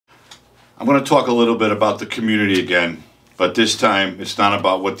I'm going to talk a little bit about the community again, but this time it's not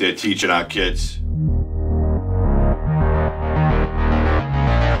about what they're teaching our kids.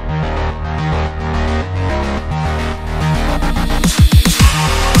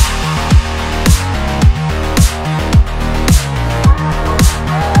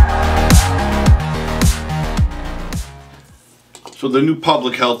 So the new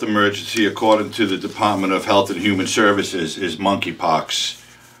public health emergency, according to the Department of Health and Human Services, is monkeypox.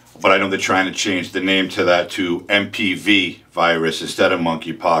 But I know they're trying to change the name to that to MPV virus instead of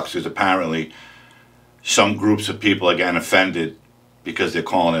monkeypox, because apparently some groups of people are getting offended because they're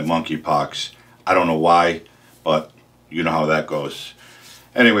calling it monkeypox. I don't know why, but you know how that goes.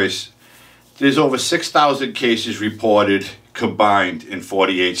 Anyways, there's over 6,000 cases reported combined in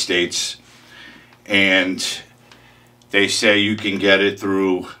 48 states, and they say you can get it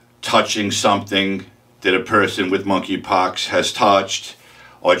through touching something that a person with monkeypox has touched,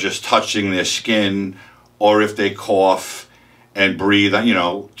 or just touching their skin, or if they cough and breathe, you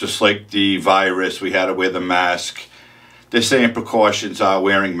know, just like the virus, we had to wear the mask. They're saying precautions are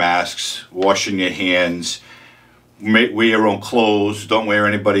wearing masks, washing your hands, wear your own clothes, don't wear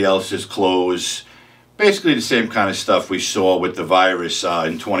anybody else's clothes. Basically the same kind of stuff we saw with the virus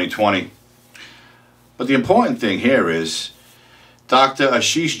in 2020. But the important thing here is Dr.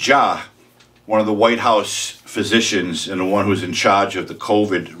 Ashish Jha, one of the White House physicians and the one who's in charge of the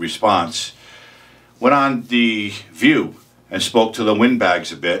COVID response, went on The View and spoke to the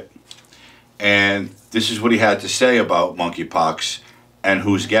windbags a bit. And this is what he had to say about monkeypox and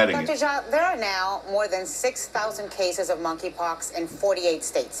who's getting it. Dr. Jha, there are now more than 6,000 cases of monkeypox in 48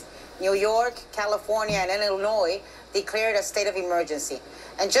 states. New York, California, and Illinois declared a state of emergency.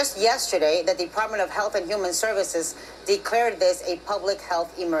 And just yesterday, the Department of Health and Human Services declared this a public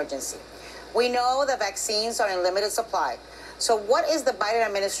health emergency. We know the vaccines are in limited supply. So what is the Biden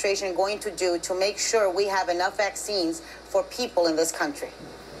administration going to do to make sure we have enough vaccines for people in this country?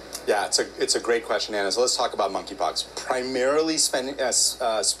 Yeah, it's a great question, Anna. So let's talk about monkeypox. Primarily spreading,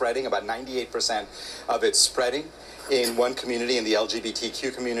 about 98% of it spreading in one community, in the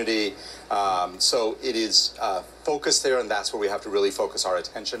LGBTQ community. So it is focused there, and that's where we have to really focus our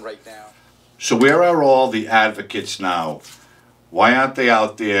attention right now. So where are all the advocates now? Why aren't they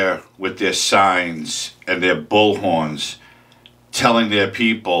out there with their signs and their bullhorns telling their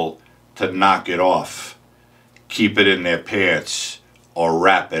people to knock it off, keep it in their pants, or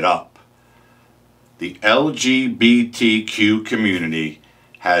wrap it up? The LGBTQ community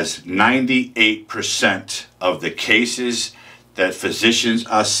has 98% of the cases that physicians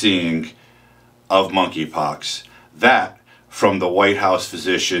are seeing of monkeypox. That from the White House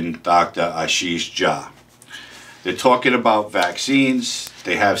physician, Dr. Ashish Jha. They're talking about vaccines.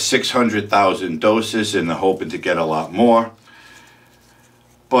 They have 600,000 doses and they're hoping to get a lot more.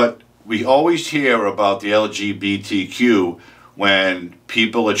 But we always hear about the LGBTQ when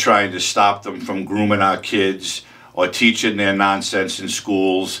people are trying to stop them from grooming our kids, or teaching their nonsense in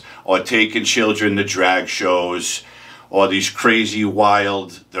schools, or taking children to drag shows, or these crazy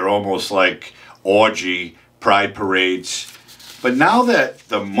wild, they're almost like orgy pride parades. But now that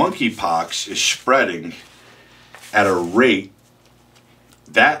the monkeypox is spreading at a rate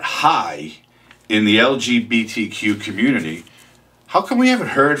that high in the LGBTQ community, how come we haven't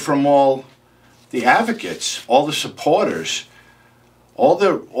heard from all the advocates, all the supporters, all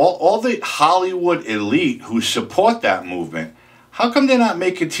the Hollywood elite who support that movement? How come they're not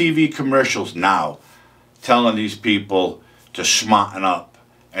making TV commercials now telling these people to smarten up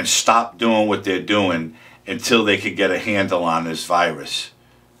and stop doing what they're doing until they can get a handle on this virus?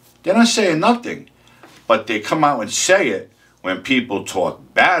 They're not saying nothing, but they come out and say it when people talk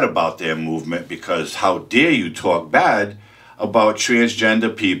bad about their movement, because how dare you talk bad about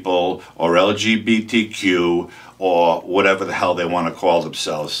transgender people or LGBTQ or whatever the hell they want to call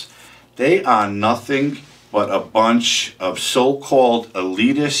themselves. They are nothing but a bunch of so-called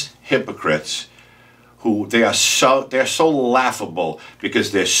elitist hypocrites who they're so laughable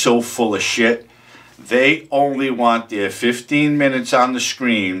because they're so full of shit. They only want their 15 minutes on the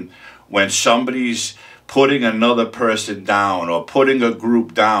screen when somebody's putting another person down or putting a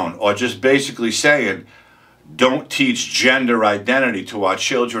group down, or just basically saying, don't teach gender identity to our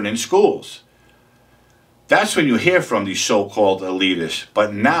children in schools. That's when you hear from these so-called elitists.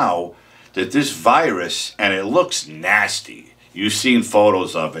 But now that this virus, and it looks nasty, you've seen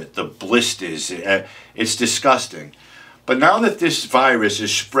photos of it, the blisters, it's disgusting. But now that this virus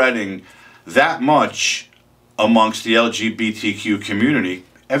is spreading that much amongst the LGBTQ community,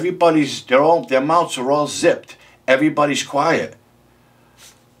 their mouths are all zipped. Everybody's quiet.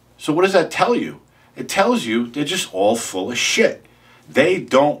 So what does that tell you? It tells you they're just all full of shit. They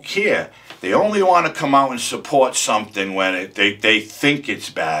don't care. They only want to come out and support something when they think it's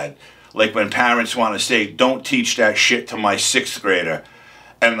bad. Like when parents want to say, don't teach that shit to my 6th grader.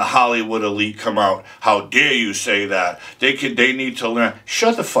 And the Hollywood elite come out, how dare you say that? They need to learn.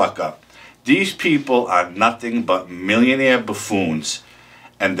 Shut the fuck up. These people are nothing but millionaire buffoons.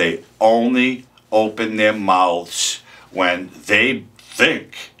 And they only open their mouths when they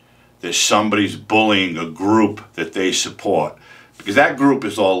think that somebody's bullying a group that they support. Because that group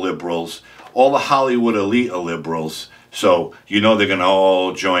is all liberals. All the Hollywood elite are liberals. So you know they're going to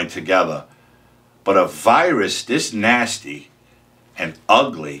all join together. But a virus this nasty and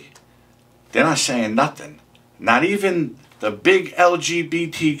ugly, they're not saying nothing. Not even the big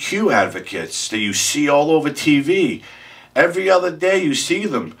LGBTQ advocates that you see all over TV. Every other day you see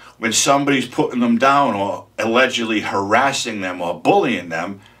them when somebody's putting them down or allegedly harassing them or bullying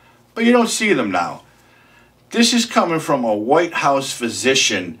them. But you don't see them now. This is coming from a White House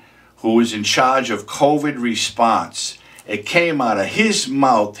physician who is in charge of COVID response. It came out of his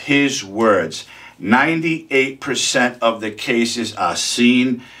mouth, his words. 98% of the cases are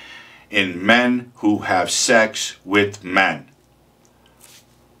seen in men who have sex with men.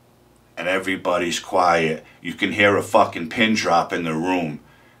 And everybody's quiet. You can hear a fucking pin drop in the room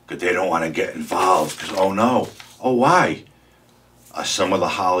because they don't want to get involved. Because, oh no. Oh, why? Are some of the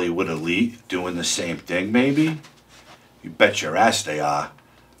Hollywood elite doing the same thing, maybe? You bet your ass they are.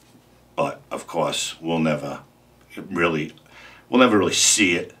 But, of course, we'll never really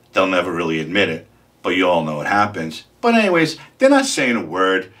see it. They'll never really admit it. But you all know what happens. But anyways, they're not saying a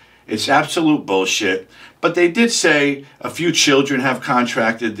word. It's absolute bullshit. But they did say a few children have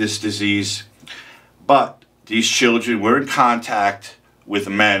contracted this disease. But these children were in contact with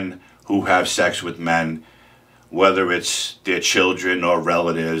men who have sex with men, whether it's their children or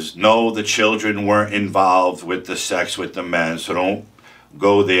relatives. No, the children weren't involved with the sex with the men, so don't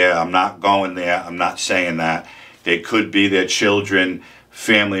go there. I'm not going there. I'm not saying that. They could be their children,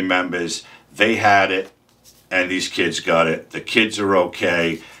 family members. They had it, and these kids got it. The kids are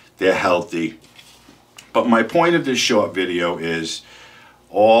okay. They're healthy. But my point of this short video is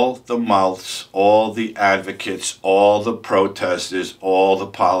all the mouths, all the advocates, all the protesters, all the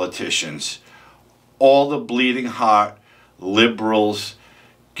politicians, all the bleeding heart liberals,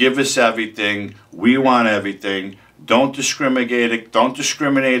 give us everything. We want everything. Don't discriminate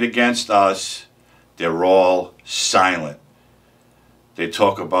against us. They're all silent. They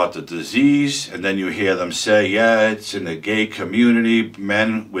talk about the disease, and then you hear them say, yeah, it's in the gay community,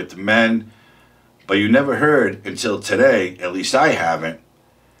 men with men. But you never heard until today, at least I haven't,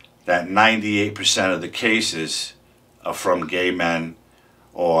 that 98% of the cases are from gay men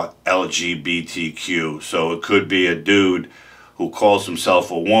or LGBTQ. So it could be a dude who calls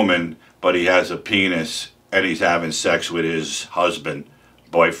himself a woman, but he has a penis and he's having sex with his husband,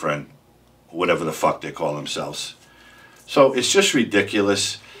 boyfriend, whatever the fuck they call themselves. So it's just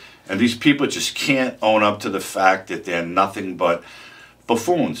ridiculous. And these people just can't own up to the fact that they're nothing but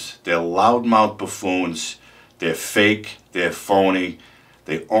buffoons. They're loudmouth buffoons. They're fake. They're phony.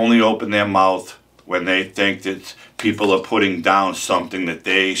 They only open their mouth when they think that people are putting down something that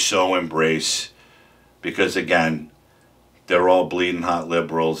they so embrace. Because again, they're all bleeding hot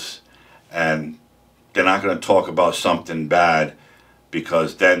liberals, and they're not going to talk about something bad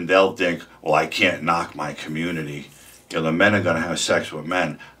because then they'll think, well, I can't knock my community. You know, the men are going to have sex with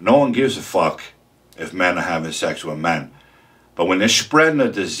men. No one gives a fuck if men are having sex with men. But when they're spreading a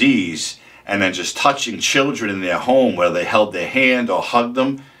disease and then just touching children in their home where they held their hand or hugged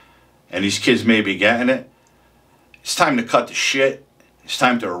them, and these kids may be getting it, it's time to cut the shit. It's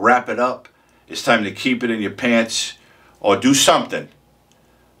time to wrap it up. It's time to keep it in your pants or do something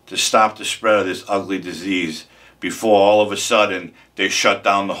to stop the spread of this ugly disease before all of a sudden they shut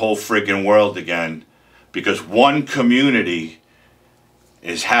down the whole friggin' world again because one community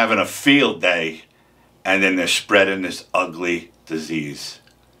is having a field day and then they're spreading this ugly disease.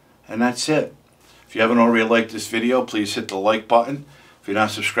 And that's it. If you haven't already liked this video, please hit the like button. If you're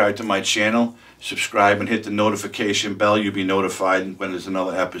not subscribed to my channel, subscribe and hit the notification bell. You'll be notified when there's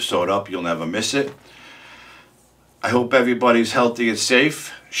another episode up. You'll never miss it. I hope everybody's healthy and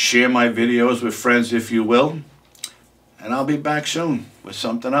safe. Share my videos with friends if you will. And I'll be back soon with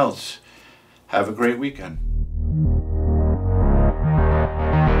something else. Have a great weekend.